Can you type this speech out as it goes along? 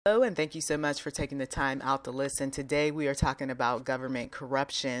Hello, and thank you so much for taking the time out to listen. Today we are talking about government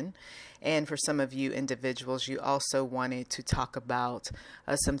corruption. And for some of you individuals, you also wanted to talk about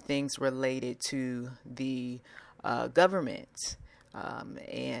some things related to the government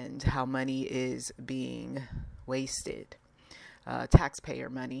and how money is being wasted. Taxpayer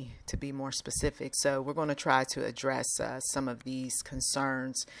money, to be more specific. So we're going to try to address some of these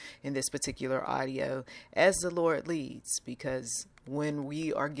concerns in this particular audio as the Lord leads, because when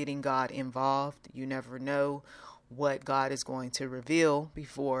we are getting God involved, you never know what God is going to reveal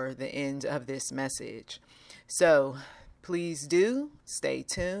before the end of this message. So please do stay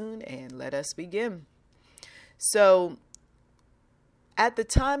tuned and let us begin. So at the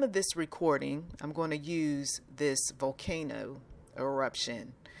time of this recording, I'm going to use this volcano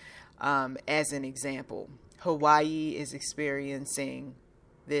eruption as an example. Hawaii is experiencing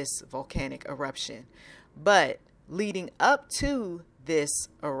this volcanic eruption, but leading up to this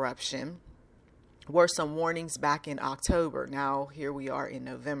eruption were some warnings back in October. Now here we are in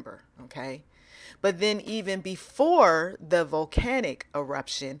November, okay? But then even before the volcanic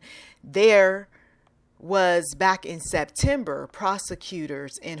eruption, there was back in September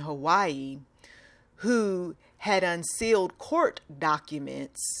prosecutors in Hawaii who had unsealed court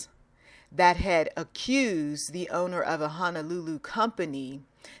documents that had accused the owner of a Honolulu company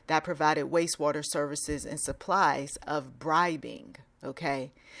that provided wastewater services and supplies of bribing.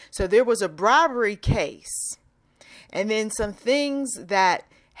 Okay, so there was a bribery case, and then some things that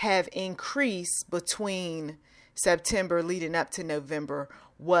have increased between September leading up to November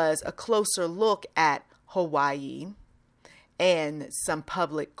was a closer look at Hawaii and some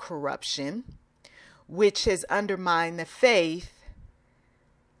public corruption, which has undermined the faith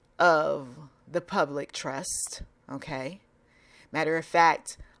of the public trust. Okay. Matter of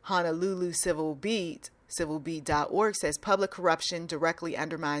fact, Honolulu civilbeat.org says public corruption directly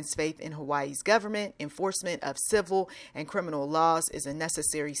undermines faith in Hawaii's government. Enforcement of civil and criminal laws is a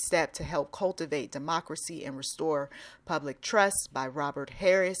necessary step to help cultivate democracy and restore public trust, by Robert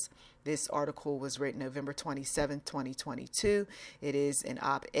Harris. This article was written November 27, 2022. It is an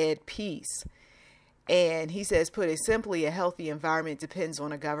op-ed piece. And he says, put it simply, a healthy environment depends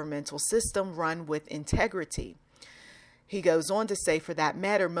on a governmental system run with integrity. He goes on to say, for that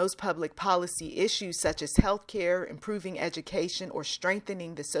matter, most public policy issues such as healthcare, improving education, or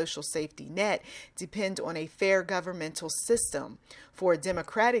strengthening the social safety net depend on a fair governmental system. For a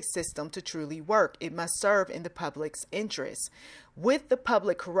democratic system to truly work, it must serve in the public's interest. With the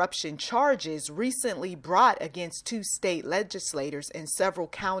public corruption charges recently brought against 2 state legislators and several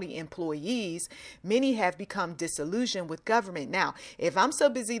county employees, many have become disillusioned with government. Now, if I'm so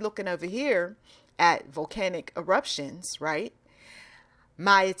busy looking over here at volcanic eruptions, right,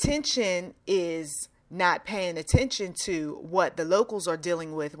 my attention is not paying attention to what the locals are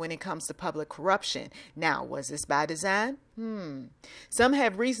dealing with when it comes to public corruption. Now, was this by design? Some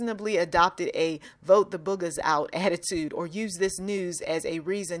have reasonably adopted a vote the boogers out attitude or use this news as a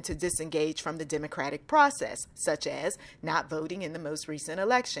reason to disengage from the democratic process, such as not voting in the most recent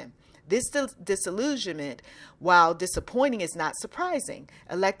election. This disillusionment, while disappointing, is not surprising.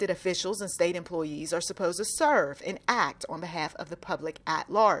 Elected officials and state employees are supposed to serve and act on behalf of the public at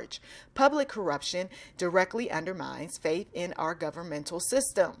large. Public corruption directly undermines faith in our governmental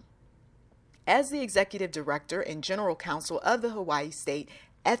system. As the executive director and general counsel of the Hawaii State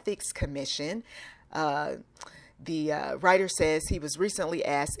Ethics Commission, the writer says he was recently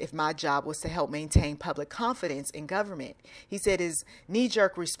asked if my job was to help maintain public confidence in government. He said his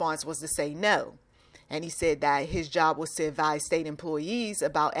knee-jerk response was to say no. And he said that his job was to advise state employees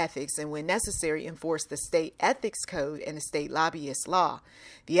about ethics and, when necessary, enforce the state ethics code and the state lobbyist law.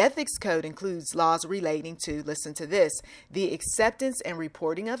 The ethics code includes laws relating to, listen to this, the acceptance and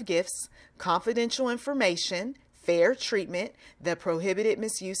reporting of gifts, confidential information, fair treatment, the prohibited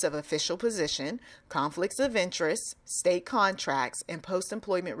misuse of official position, conflicts of interest, state contracts, and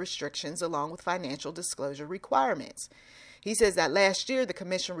post-employment restrictions, along with financial disclosure requirements. He says that last year, the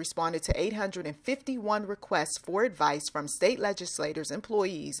commission responded to 851 requests for advice from state legislators,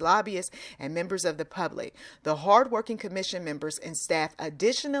 employees, lobbyists, and members of the public. The hardworking commission members and staff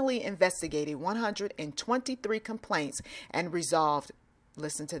additionally investigated 123 complaints and resolved,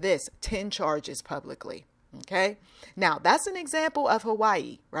 listen to this, 10 charges publicly. Okay, now that's an example of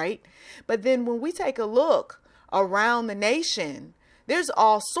Hawaii, right? But then when we take a look around the nation, there's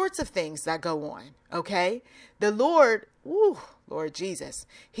all sorts of things that go on. Okay, the Lord, Lord Jesus,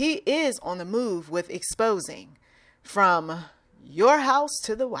 he is on the move with exposing from your house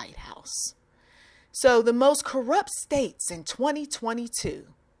to the White House. So the most corrupt states in 2022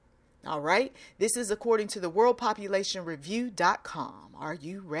 All right. This is according to the worldpopulationreview.com. Are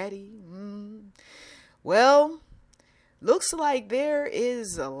you ready? Well, looks like there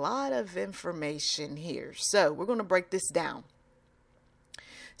is a lot of information here. So we're going to break this down.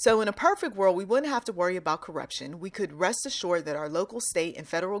 So in a perfect world, we wouldn't have to worry about corruption. We could rest assured that our local, state, and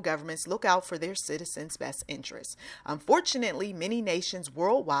federal governments look out for their citizens' best interests. Unfortunately, many nations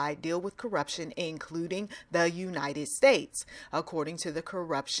worldwide deal with corruption, including the United States, according to the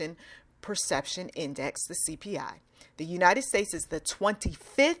Corruption Perception Index, the CPI. The United States is the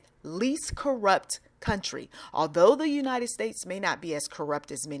 25th least corrupt country. Although the United States may not be as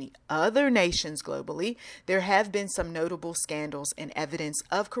corrupt as many other nations globally, there have been some notable scandals and evidence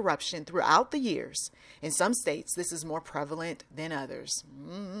of corruption throughout the years. In some states, this is more prevalent than others.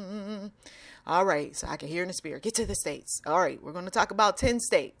 All right, so I can hear in the spirit. Get to the states. All right, we're going to talk about 10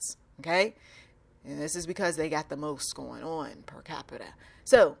 states, okay? And this is because they got the most going on per capita.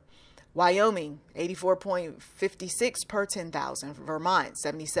 So, Wyoming, 84.56 per 10,000. Vermont,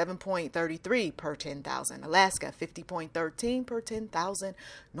 77.33 per 10,000. Alaska, 50.13 per 10,000.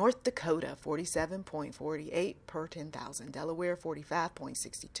 North Dakota, 47.48 per 10,000. Delaware,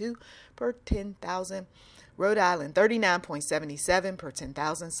 45.62 per 10,000. Rhode Island, 39.77 per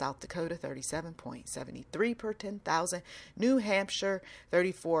 10,000. South Dakota, 37.73 per 10,000. New Hampshire,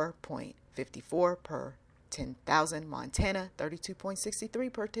 34.54 per 10,000. Montana,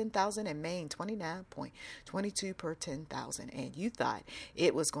 32.63 per 10,000. And Maine, 29.22 per 10,000. And you thought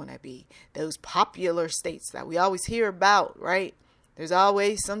it was going to be those popular states that we always hear about, right? There's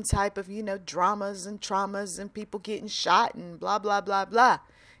always some type of, dramas and traumas and people getting shot and blah, blah, blah, blah.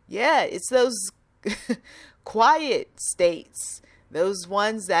 Yeah, it's those quiet states. Those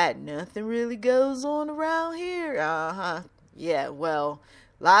ones that nothing really goes on around here. Yeah, well,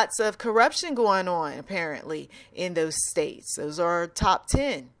 lots of corruption going on, apparently, in those states. Those are top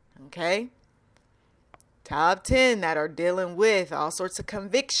 10, okay? Top 10 that are dealing with all sorts of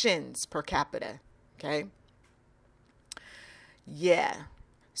convictions per capita, okay? Yeah.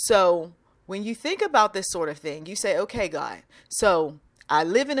 So when you think about this sort of thing, you say, okay, God, so I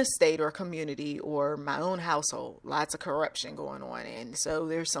live in a state or a community or my own household, lots of corruption going on. And so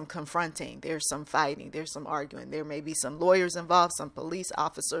there's some confronting, there's some fighting, there's some arguing. There may be some lawyers involved, some police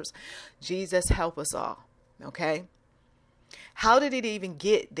officers. Jesus, help us all. Okay. How did it even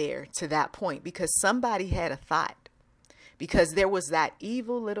get there to that point? Because somebody had a thought, because there was that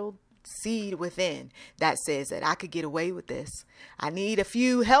evil little seed within that says that I could get away with this. I need a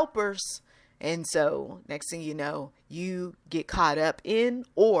few helpers. And so next thing you know, you get caught up in,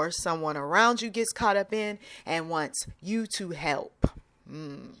 or someone around you gets caught up in and wants you to help.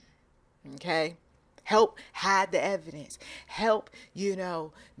 Okay. Help hide the evidence. Help,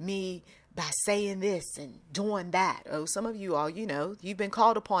 me by saying this and doing that. Oh, some of you all, you've been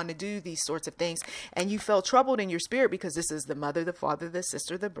called upon to do these sorts of things, and you felt troubled in your spirit because this is the mother, the father, the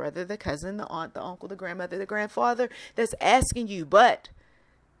sister, the brother, the cousin, the aunt, the uncle, the grandmother, the grandfather that's asking you, but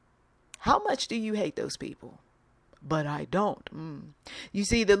how much do you hate those people? But I don't. You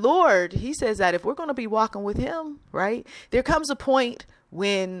see, the Lord, he says that if we're going to be walking with him, right, there comes a point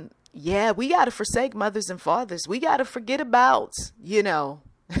when, we got to forsake mothers and fathers. We got to forget about,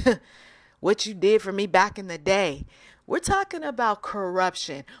 what you did for me back in the day. We're talking about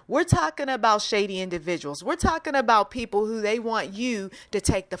corruption. We're talking about shady individuals. We're talking about people who they want you to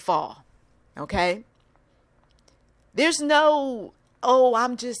take the fall. Okay? There's no,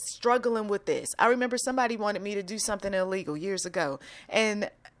 I'm just struggling with this. I remember somebody wanted me to do something illegal years ago. And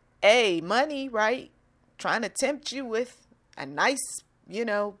money, right? Trying to tempt you with a nice,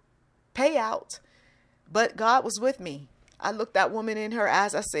 payout. But God was with me. I looked that woman in her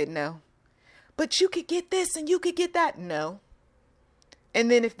eyes. I said, no. But you could get this and you could get that. No.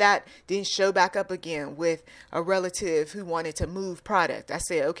 And then if that didn't show back up again with a relative who wanted to move product, I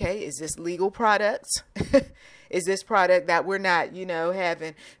said, okay, is this legal product? Is this product that we're not,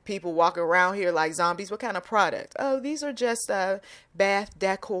 having people walk around here like zombies? What kind of product? Oh, these are just bath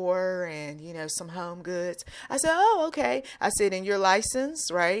decor and, some home goods. I said, oh, okay. I said, and your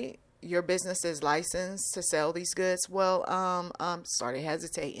license, right? Your business is licensed to sell these goods? Well, started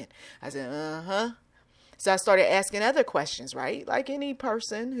hesitating. I said, So I started asking other questions, right? Like any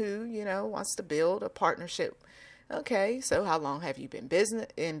person who, wants to build a partnership. Okay, so how long have you been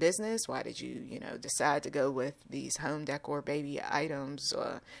in business? Why did you, decide to go with these home decor, baby items,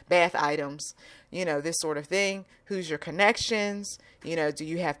 bath items, this sort of thing? Who's your connections? Do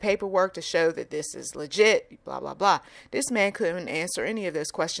you have paperwork to show that this is legit? Blah, blah, blah. This man couldn't answer any of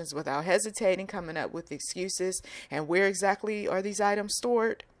those questions without hesitating, coming up with excuses. And where exactly are these items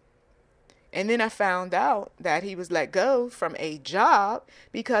stored? And then I found out that he was let go from a job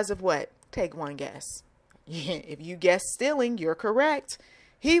because of what? Take one guess. If you guess stealing, you're correct.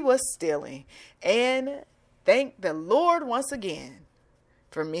 He was stealing. And thank the Lord once again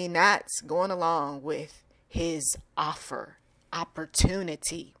for me not going along with his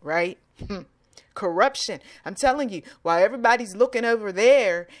opportunity, right? Corruption. I'm telling you, while everybody's looking over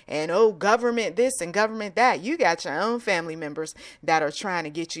there and, oh, government this and government that, you got your own family members that are trying to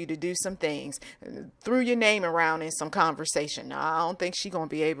get you to do some things. Threw your name around in some conversation. No, I don't think she's going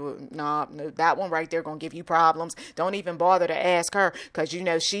to be able. No, that one right there going to give you problems. Don't even bother to ask her because,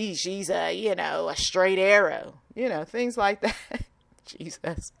 she's a straight arrow. Things like that.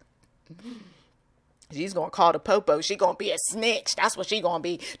 Jesus. She's going to call the popo. She going to be a snitch. That's what she going to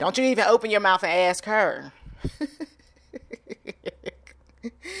be. Don't you even open your mouth and ask her.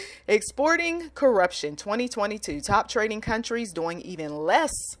 Exporting corruption 2022. Top trading countries doing even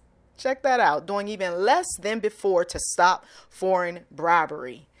less. Check that out. Doing even less than before to stop foreign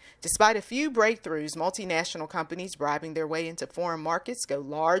bribery. Despite a few breakthroughs, multinational companies bribing their way into foreign markets go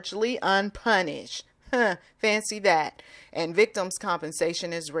largely unpunished. Fancy that. And victims'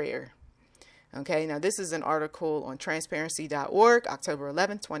 compensation is rare. Okay, now this is an article on transparency.org, October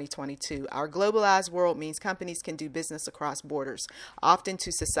 11, 2022. Our globalized world means companies can do business across borders, often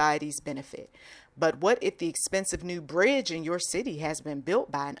to society's benefit. But what if the expensive new bridge in your city has been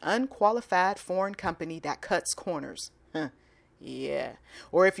built by an unqualified foreign company that cuts corners? Yeah.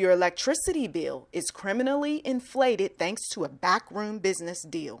 Or if your electricity bill is criminally inflated thanks to a backroom business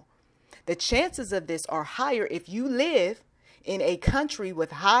deal. The chances of this are higher if you live in a country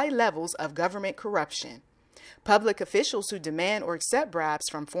with high levels of government corruption. Public officials who demand or accept bribes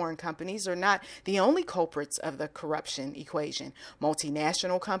from foreign companies are not the only culprits of the corruption equation.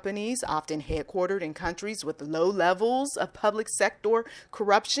 Multinational companies, often headquartered in countries with low levels of public sector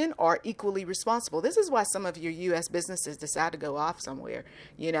corruption, are equally responsible. This is why some of your U.S. businesses decide to go off somewhere,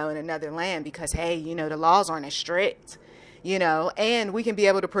 in another land because, hey, the laws aren't as strict, and we can be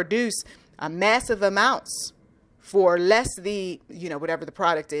able to produce massive amounts for less whatever the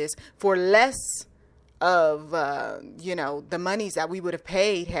product is, for less of, the monies that we would have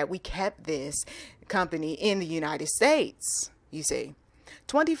paid had we kept this company in the United States, you see.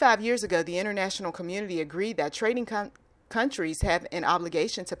 25 years ago, the international community agreed that trading countries have an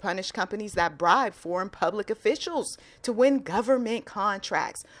obligation to punish companies that bribe foreign public officials to win government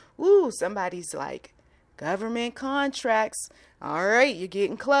contracts. Ooh, somebody's like, government contracts. All right, you're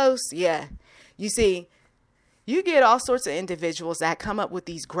getting close. Yeah. You see, you get all sorts of individuals that come up with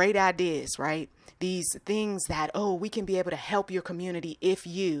these great ideas, right? These things that, we can be able to help your community if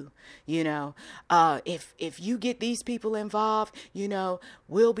if you get these people involved,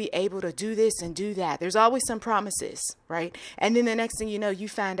 we'll be able to do this and do that. There's always some promises, right? And then the next thing you know, you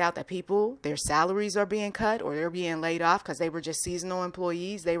find out that people, their salaries are being cut or they're being laid off because they were just seasonal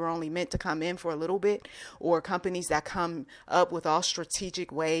employees. They were only meant to come in for a little bit, or companies that come up with all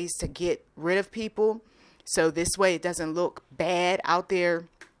strategic ways to get rid of people. So this way it doesn't look bad out there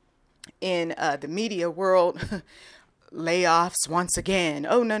in the media world. Layoffs once again.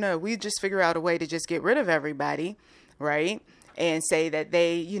 Oh, no, we just figure out a way to just get rid of everybody, right? And say that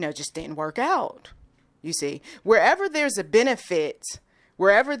they, just didn't work out. You see, wherever there's a benefit,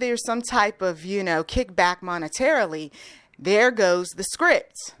 wherever there's some type of, kickback monetarily, there goes the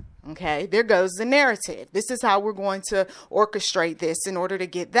script. Okay, there goes the narrative. This is how we're going to orchestrate this in order to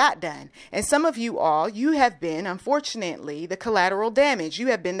get that done. And some of you have been, unfortunately, the collateral damage. You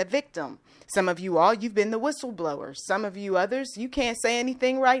have been the victim. Some of you you've been the whistleblower. Some of you others, you can't say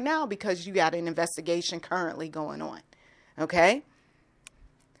anything right now because you got an investigation currently going on. Okay?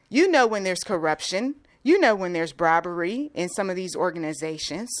 When there's corruption. When there's bribery in some of these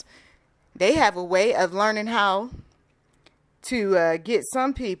organizations. They have a way of learning how to get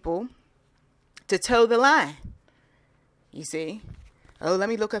some people to toe the line. You see? Oh, let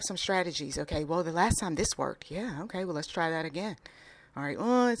me look up some strategies. Okay, well, the last time this worked. Yeah, okay, well, let's try that again. All right,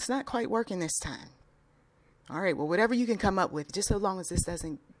 well, it's not quite working this time. All right, well, whatever you can come up with, just so long as this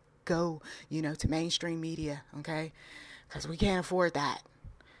doesn't go, to mainstream media, okay? Because we can't afford that.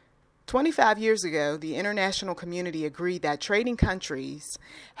 25 years ago, the international community agreed that trading countries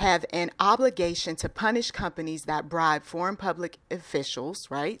have an obligation to punish companies that bribe foreign public officials,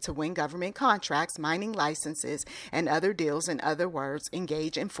 right, to win government contracts, mining licenses, and other deals. In other words,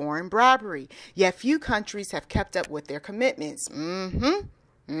 engage in foreign bribery. Yet few countries have kept up with their commitments.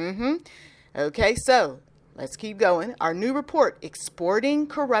 Okay, so Let's keep going. Our new report, Exporting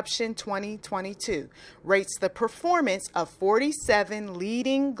Corruption 2022, rates the performance of 47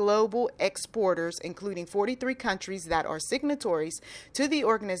 leading global exporters, including 43 countries that are signatories to the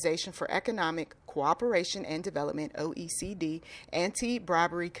Organization for Economic Cooperation and Development, OECD,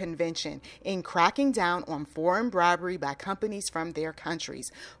 Anti-Bribery Convention, in cracking down on foreign bribery by companies from their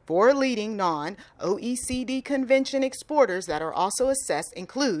countries. 4 leading non-OECD convention exporters that are also assessed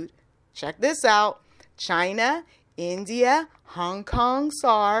include, check this out, China, India, Hong Kong,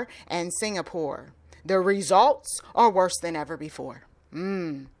 SAR, and Singapore. The results are worse than ever before.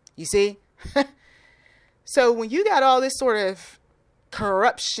 You see? So when you got all this sort of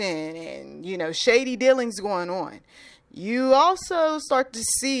corruption and, shady dealings going on, you also start to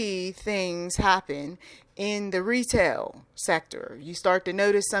see things happen in the retail sector. You start to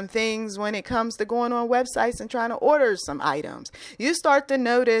notice some things when it comes to going on websites and trying to order some items. You start to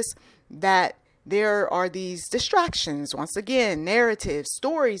notice that there are these distractions, once again, narratives,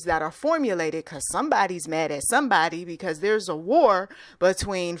 stories that are formulated because somebody's mad at somebody because there's a war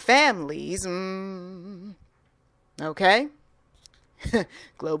between families. Okay?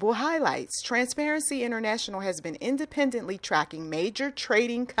 Global highlights. Transparency International has been independently tracking major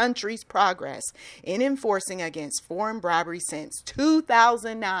trading countries' progress in enforcing against foreign bribery since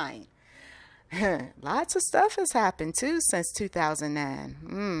 2009. Lots of stuff has happened too since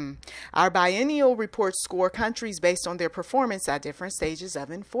 2009. Our biennial reports score countries based on their performance at different stages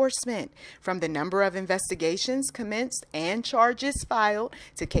of enforcement, from the number of investigations commenced and charges filed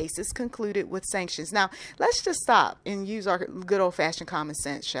to cases concluded with sanctions. Now, let's just stop and use our good old-fashioned common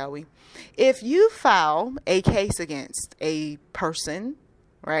sense, shall we? If you file a case against a person,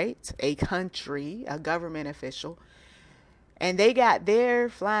 right, a country, a government official, and they got their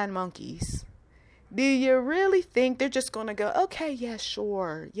flying monkeys, do you really think they're just going to go, okay, yeah,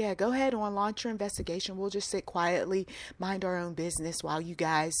 sure. Yeah, go ahead on, launch your investigation. We'll just sit quietly, mind our own business while you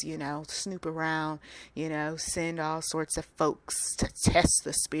guys, snoop around, send all sorts of folks to test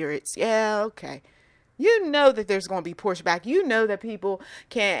the spirits. Yeah, okay. You know that there's going to be pushback. You know that people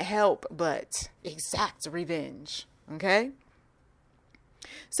can't help but exact revenge. Okay?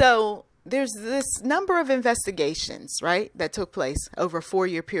 So there's this number of investigations, right, that took place over a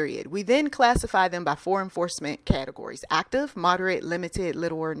 4-year period. We then classify them by 4 enforcement categories: active, moderate, limited,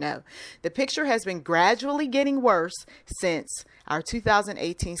 little, or no. The picture has been gradually getting worse since our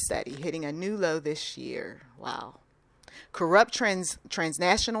 2018 study, hitting a new low this year. Wow. Corrupt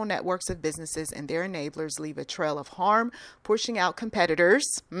transnational networks of businesses and their enablers leave a trail of harm, pushing out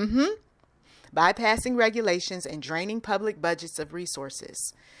competitors, bypassing regulations, and draining public budgets of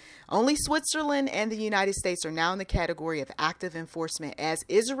resources. Only Switzerland and the United States are now in the category of active enforcement, as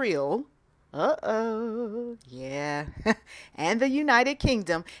Israel, and the United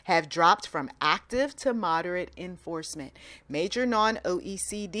Kingdom have dropped from active to moderate enforcement. Major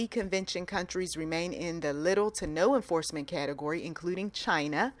non-OECD convention countries remain in the little to no enforcement category, including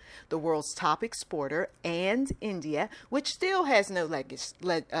China, the world's top exporter, and India, which still has no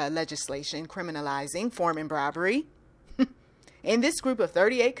legislation criminalizing foreign bribery. In this group of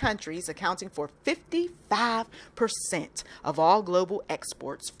 38 countries, accounting for 55% of all global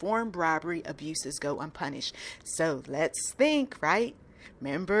exports, foreign bribery abuses go unpunished. So let's think, right?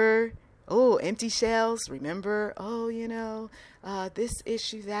 Remember, empty shells. Remember, this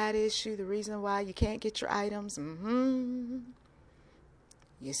issue, that issue, the reason why you can't get your items. You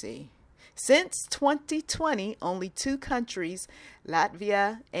see. Since 2020, only 2 countries,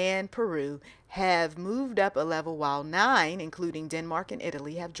 Latvia and Peru, have moved up a level, while 9, including Denmark and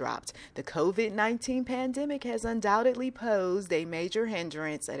Italy, have dropped. The COVID-19 pandemic has undoubtedly posed a major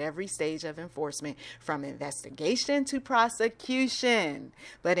hindrance at every stage of enforcement, from investigation to prosecution.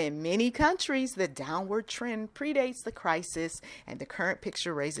 But in many countries, the downward trend predates the crisis, and the current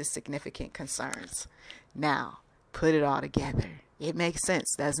picture raises significant concerns. Now, put it all together. It makes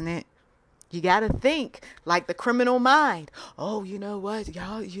sense, doesn't it? You got to think like the criminal mind. Oh, you know what,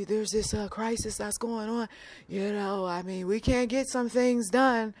 y'all, there's this crisis that's going on. We can't get some things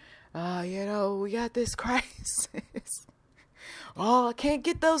done. We got this crisis. I can't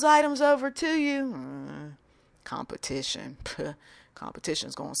get those items over to you. Competition.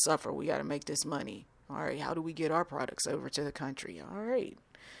 Competition's going to suffer. We got to make this money. All right, how do we get our products over to the country? All right,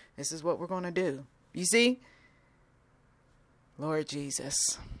 this is what we're going to do. You see? Lord Jesus.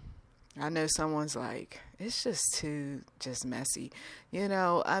 I know someone's like, it's just messy.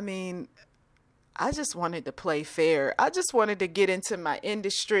 I just wanted to play fair. I just wanted to get into my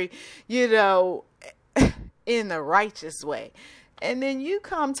industry, in the righteous way. And then you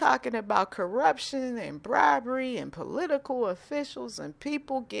come talking about corruption and bribery and political officials and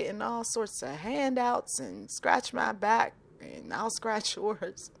people getting all sorts of handouts and scratch my back and I'll scratch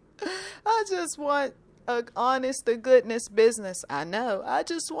yours. I just want an honest to goodness business. I know. I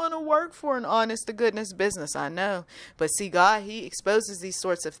just want to work for an honest to goodness business. I know. But see, God, he exposes these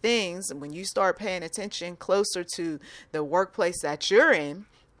sorts of things. And when you start paying attention closer to the workplace that you're in,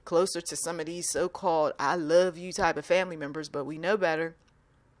 closer to some of these so-called I love you type of family members, but we know better.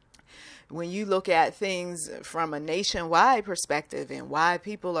 When you look at things from a nationwide perspective and why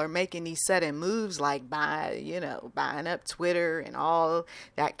people are making these sudden moves like buying up Twitter and all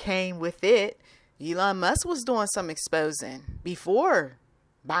that came with it, Elon Musk was doing some exposing before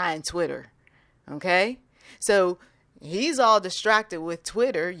buying Twitter. Okay? So he's all distracted with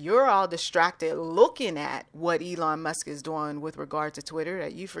Twitter. You're all distracted looking at what Elon Musk is doing with regard to Twitter,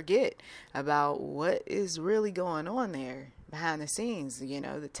 that you forget about what is really going on there behind the scenes.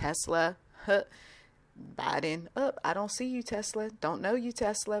 The Tesla, Biden, I don't see you, Tesla. Don't know you,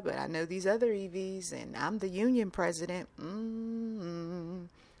 Tesla, but I know these other EVs and I'm the union president.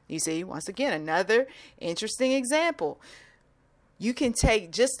 You see, once again, another interesting example. You can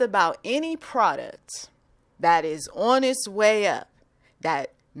take just about any product that is on its way up, that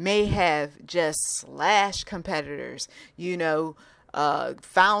may have just slashed competitors,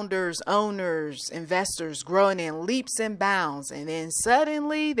 founders, owners, investors growing in leaps and bounds. And then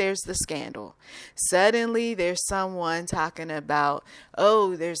suddenly there's the scandal. Suddenly there's someone talking about,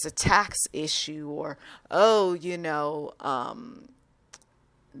 there's a tax issue, or,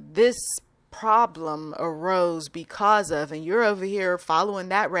 this problem arose because of, and you're over here following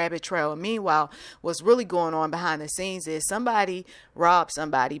that rabbit trail. Meanwhile, what's really going on behind the scenes is somebody robbed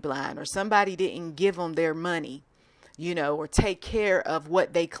somebody blind, or somebody didn't give them their money, or take care of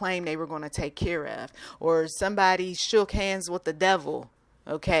what they claimed they were going to take care of, or somebody shook hands with the devil,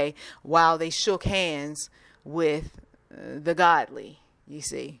 while they shook hands with the godly, you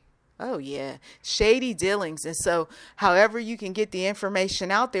see. Oh, yeah. Shady dealings. And so however you can get the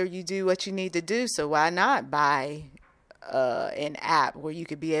information out there, you do what you need to do. So why not buy an app where you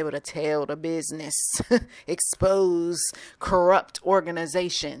could be able to tell the business, expose corrupt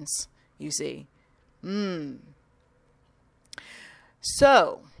organizations, you see.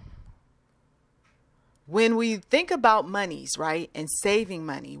 So when we think about monies, right, and saving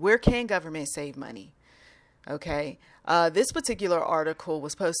money, where can government save money? Okay. This particular article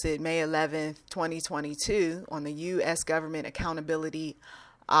was posted May 11th, 2022 on the U.S. Government Accountability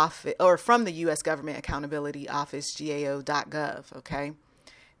Office, or from the U.S. Government Accountability Office, GAO.gov. Okay.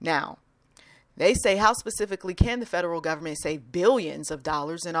 Now, they say, how specifically can the federal government save billions of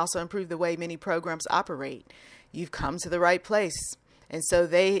dollars and also improve the way many programs operate? You've come to the right place. And so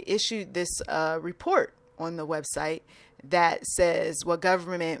they issued this report on the website that says what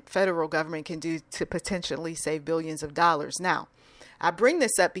federal government can do to potentially save billions of dollars. Now, I bring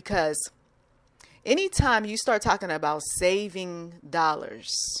this up because anytime you start talking about saving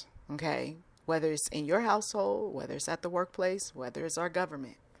dollars, okay, whether it's in your household, whether it's at the workplace, whether it's our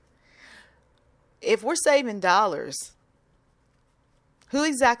government, if we're saving dollars, who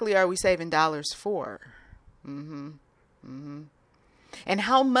exactly are we saving dollars for? And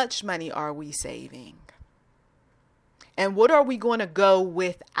how much money are we saving? And what are we going to go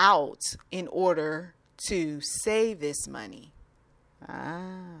without in order to save this money?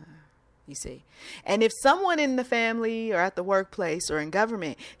 You see. And if someone in the family or at the workplace or in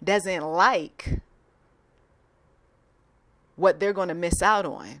government doesn't like what they're going to miss out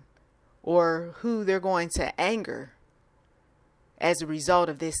on, or who they're going to anger as a result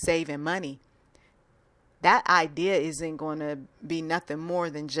of this saving money, that idea isn't going to be nothing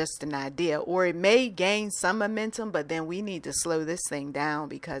more than just an idea. Or it may gain some momentum, but then we need to slow this thing down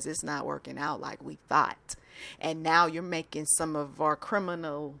because it's not working out like we thought. And now you're making some of our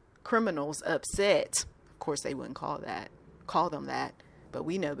criminals upset. Of course, they wouldn't call them that, but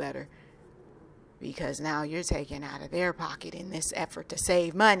we know better, because now you're taking out of their pocket in this effort to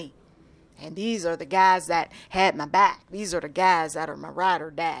save money. And these are the guys that had my back. These are the guys that are my ride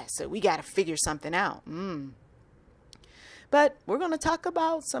or die. So we got to figure something out. But we're going to talk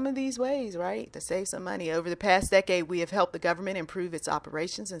about some of these ways, right, to save some money. Over the past decade, we have helped the government improve its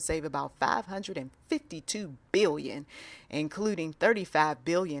operations and save about $552 billion, including $35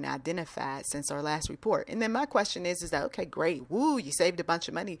 billion identified since our last report. And then my question is that, okay, great. Woo, you saved a bunch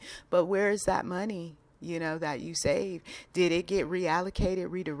of money. But where is that money, that you saved? Did it get reallocated,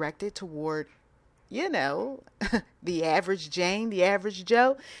 redirected toward, the average Jane, the average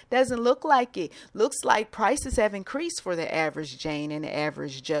Joe? Doesn't look like it. Looks like prices have increased for the average Jane and the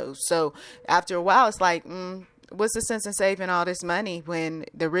average Joe. So after a while, it's like, what's the sense in saving all this money when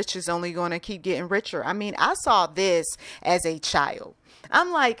the rich is only going to keep getting richer? I mean, I saw this as a child.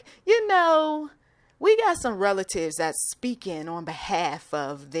 I'm like, we got some relatives that's speaking on behalf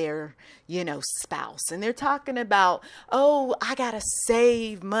of their, spouse. And they're talking about, oh, I got to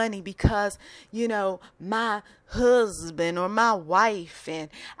save money because, my husband or my wife, and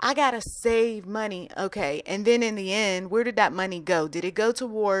I got to save money. Okay. And then in the end, where did that money go? Did it go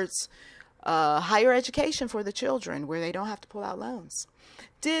towards higher education for the children where they don't have to pull out loans?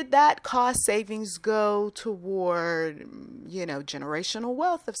 Did that cost savings go toward, generational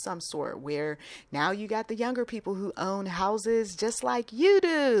wealth of some sort, where now you got the younger people who own houses just like you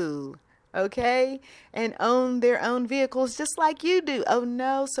do, okay, and own their own vehicles just like you do? Oh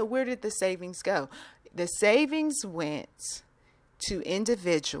no. So where did the savings go? The savings went to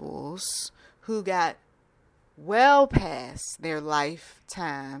individuals who got well past their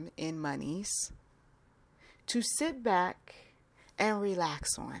lifetime in monies to sit back and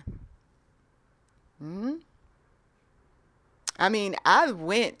relax on. I mean, I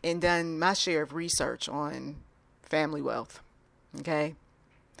went and done my share of research on family wealth. Okay.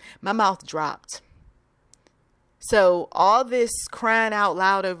 My mouth dropped. So all this crying out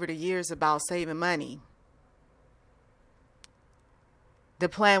loud over the years about saving money, the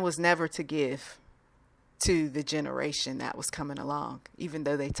plan was never to give to the generation that was coming along, even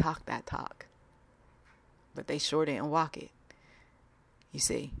though they talked that talk, but they sure didn't walk it. You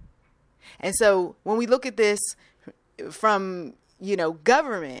see? And so when we look at this from,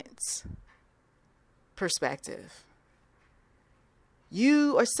 government's perspective,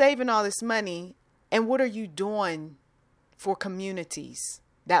 you are saving all this money, and what are you doing for communities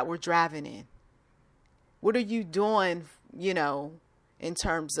that we're driving in? What are you doing, in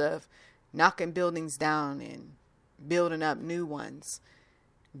terms of knocking buildings down and building up new ones,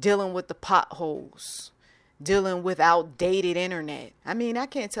 dealing with the potholes, dealing with outdated internet? I mean, I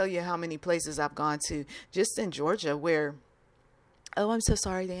can't tell you how many places I've gone to just in Georgia where, oh, I'm so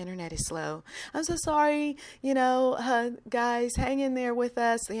sorry, the internet is slow. I'm so sorry, guys, hang in there with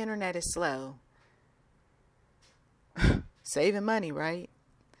us. The internet is slow. Saving money, right?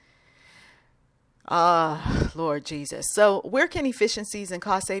 Lord Jesus. So where can efficiencies and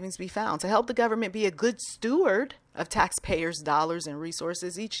cost savings be found? To help the government be a good steward of taxpayers' dollars and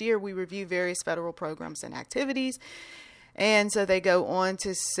resources, each year we review various federal programs and activities. And so they go on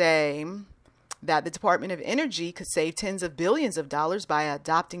to say that the Department of Energy could save tens of billions of dollars by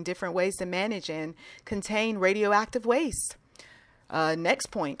adopting different ways to manage and contain radioactive waste.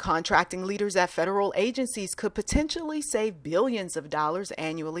 Next point, contracting leaders at federal agencies could potentially save billions of dollars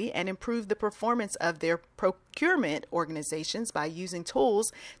annually and improve the performance of their procurement organizations by using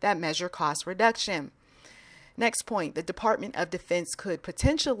tools that measure cost reduction. Next point, the Department of Defense could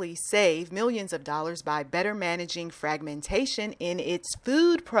potentially save millions of dollars by better managing fragmentation in its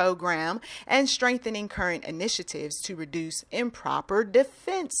food program and strengthening current initiatives to reduce improper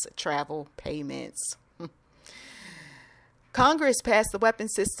defense travel payments. Congress passed the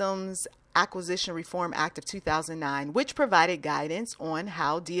Weapons Systems Acquisition Reform Act of 2009, which provided guidance on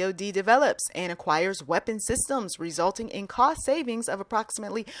how DoD develops and acquires weapon systems, resulting in cost savings of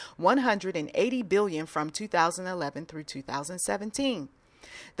approximately $180 billion from 2011 through 2017.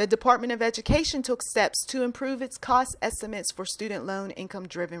 The Department of Education took steps to improve its cost estimates for student loan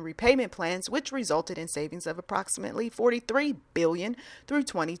income-driven repayment plans, which resulted in savings of approximately $43 billion through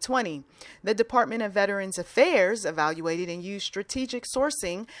 2020. The Department of Veterans Affairs evaluated and used strategic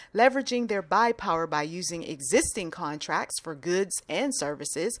sourcing, leveraging their buy power by using existing contracts for goods and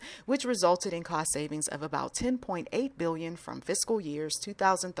services, which resulted in cost savings of about $10.8 billion from fiscal years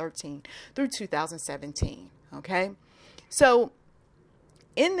 2013 through 2017. Okay? So,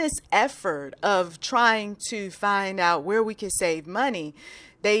 in this effort of trying to find out where we can save money,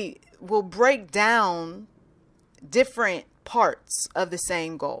 they will break down different parts of the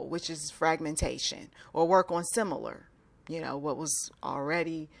same goal, which is fragmentation, or work on similar, what was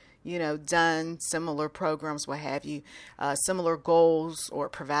already, done, similar programs, what have you, similar goals, or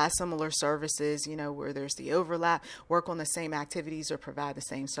provide similar services, where there's the overlap, work on the same activities or provide the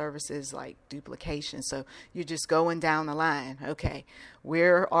same services, like duplication. So you're just going down the line. Okay,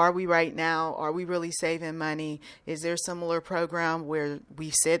 where are we right now? Are we really saving money? Is there a similar program where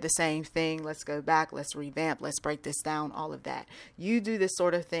we've said the same thing? Let's go back, let's revamp, let's break this down, all of that. You do this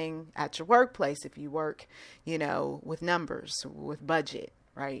sort of thing at your workplace if you work, with numbers, with budget.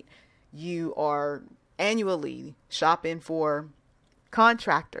 Right? You are annually shopping for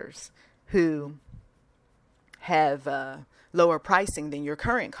contractors who have lower pricing than your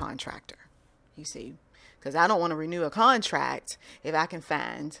current contractor. You see, because I don't want to renew a contract if I can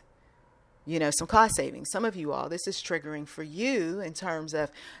find some cost savings. Some of you all, this is triggering for you in terms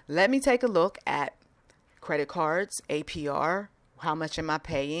of, let me take a look at credit cards, APR, how much am I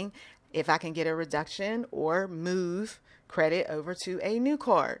paying, if I can get a reduction or move credit over to a new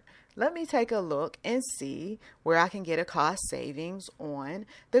card. Let me take a look and see where I can get a cost savings on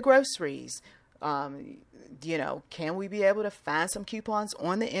the groceries. Can we be able to find some coupons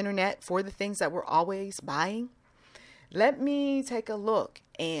on the internet for the things that we're always buying? Let me take a look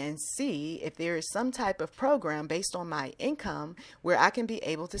and see if there is some type of program based on my income where I can be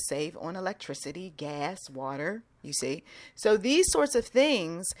able to save on electricity, gas, water, you see. So these sorts of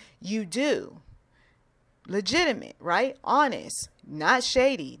things you do. Legitimate, right? Honest, not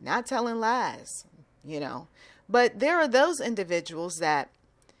shady, not telling lies, But there are those individuals that,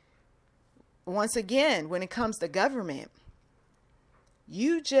 once again, when it comes to government,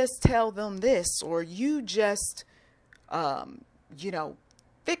 you just tell them this, or you just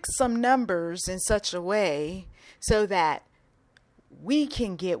fix some numbers in such a way so that we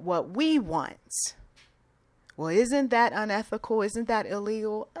can get what we want. Well, isn't that unethical? Isn't that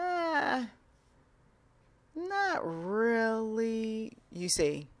illegal? Not really. You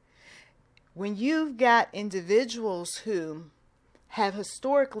see, when you've got individuals who have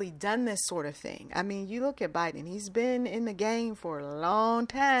historically done this sort of thing. I mean, you look at Biden, he's been in the game for a long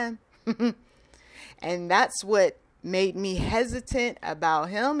time. And that's what made me hesitant about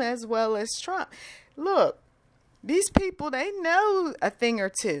him as well as Trump. Look, these people, they know a thing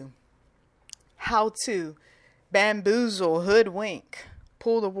or two. How to bamboozle, hoodwink,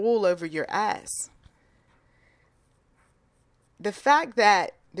 pull the wool over your eyes. The fact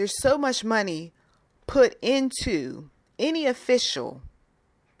that there's so much money put into any official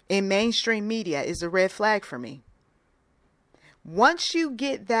in mainstream media is a red flag for me. Once you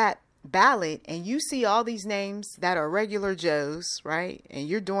get that ballot and you see all these names that are regular Joes, right? And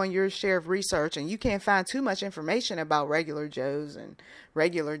you're doing your share of research and you can't find too much information about regular Joes and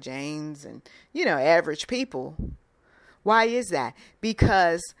regular Janes and, average people. Why is that?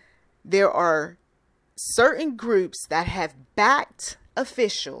 Because there are certain groups that have backed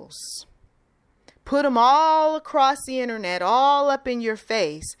officials, put them all across the internet, all up in your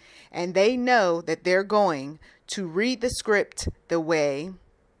face, and they know that they're going to read the script the way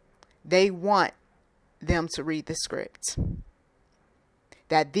they want them to read the script.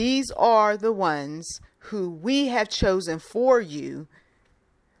 That these are the ones who we have chosen for you,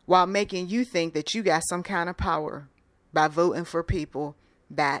 while making you think that you got some kind of power by voting for people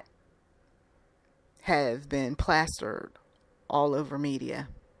that have been plastered all over media.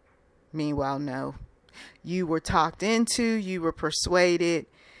 Meanwhile, no. You were talked into, you were persuaded,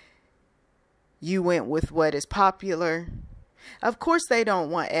 you went with what is popular. Of course, they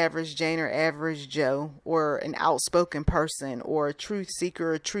don't want average Jane or average Joe or an outspoken person or a truth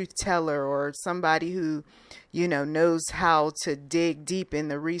seeker or truth teller or somebody who, knows how to dig deep in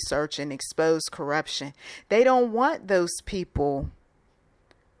the research and expose corruption. They don't want those people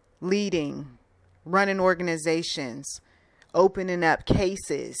leading, running organizations, opening up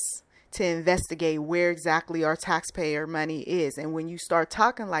cases to investigate where exactly our taxpayer money is. And when you start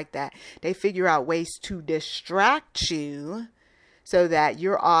talking like that, they figure out ways to distract you so that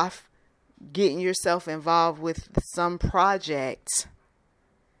you're off getting yourself involved with some project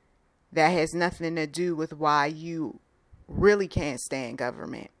that has nothing to do with why you really can't stand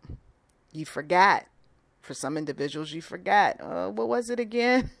government. You forgot. For some individuals, you forgot. What was it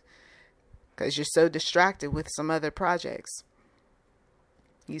again? Because you're so distracted with some other projects.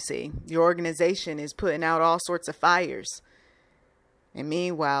 You see, your organization is putting out all sorts of fires. And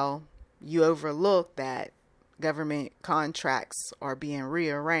meanwhile, you overlook that government contracts are being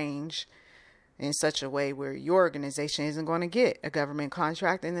rearranged in such a way where your organization isn't going to get a government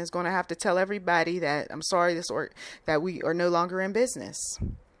contract and is going to have to tell everybody that, I'm sorry, that we are no longer in business.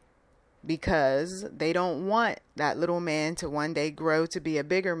 Because they don't want that little man to one day grow to be a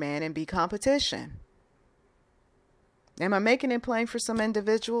bigger man and be competition. Am I making it plain for some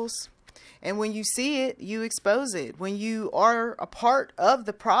individuals? And when you see it, you expose it. When you are a part of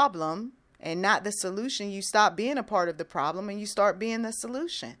the problem and not the solution, you stop being a part of the problem and you start being the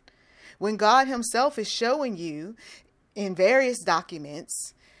solution. When God himself is showing you in various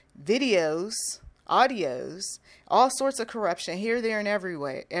documents, videos, audios, all sorts of corruption here, there, and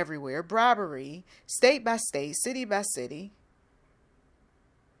everywhere, bribery, state by state, city by city.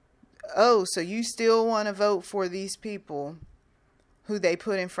 Oh, so you still want to vote for these people who they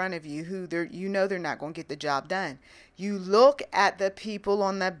put in front of you, who they're not going to get the job done. You look at the people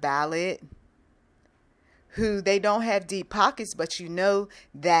on the ballot who they don't have deep pockets, but you know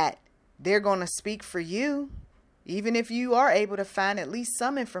that they're going to speak for you. Even if you are able to find at least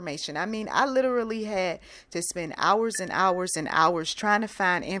some information. I mean, I literally had to spend hours and hours and hours trying to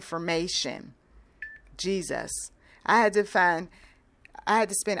find information. Jesus. I had to spend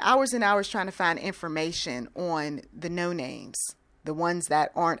hours and hours trying to find information on the no names, the ones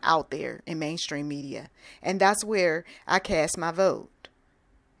that aren't out there in mainstream media. And that's where I cast my vote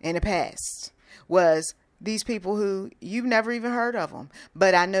in the past, was these people who you've never even heard of them.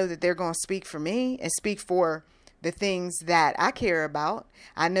 But I know that they're going to speak for me and speak for the things that I care about.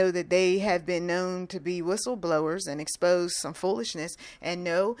 I know that they have been known to be whistleblowers and expose some foolishness, and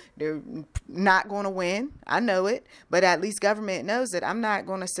no, they're not going to win. I know it, but at least government knows that I'm not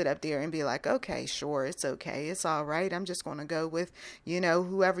going to sit up there and be like, okay, sure, it's okay, it's all right. I'm just going to go with,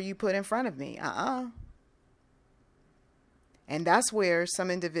 whoever you put in front of me. And that's where some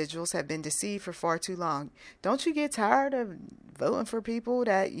individuals have been deceived for far too long. Don't you get tired of voting for people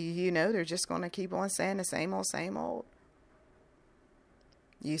that, they're just going to keep on saying the same old, same old?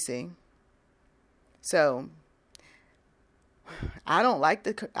 You see? So I don't like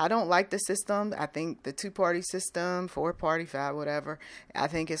the system. I think the 2-party system, 4-party, 5, whatever, I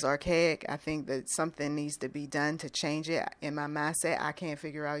think it's archaic. I think that something needs to be done to change it in my mindset. I can't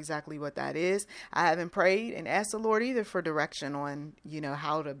figure out exactly what that is. I haven't prayed and asked the Lord either for direction on,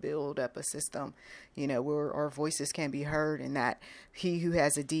 how to build up a system, where our voices can be heard, and that he who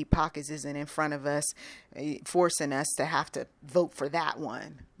has a deep pockets isn't in front of us, forcing us to have to vote for that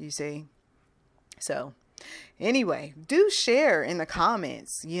one, you see? So anyway, do share in the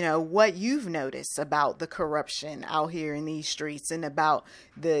comments, what you've noticed about the corruption out here in these streets, and about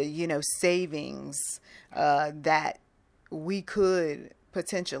the, savings that we could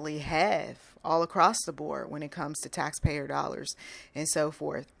potentially have all across the board when it comes to taxpayer dollars and so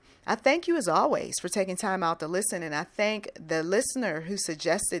forth. I thank you as always for taking time out to listen, and I thank the listener who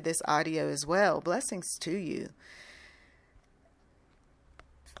suggested this audio as well. Blessings to you.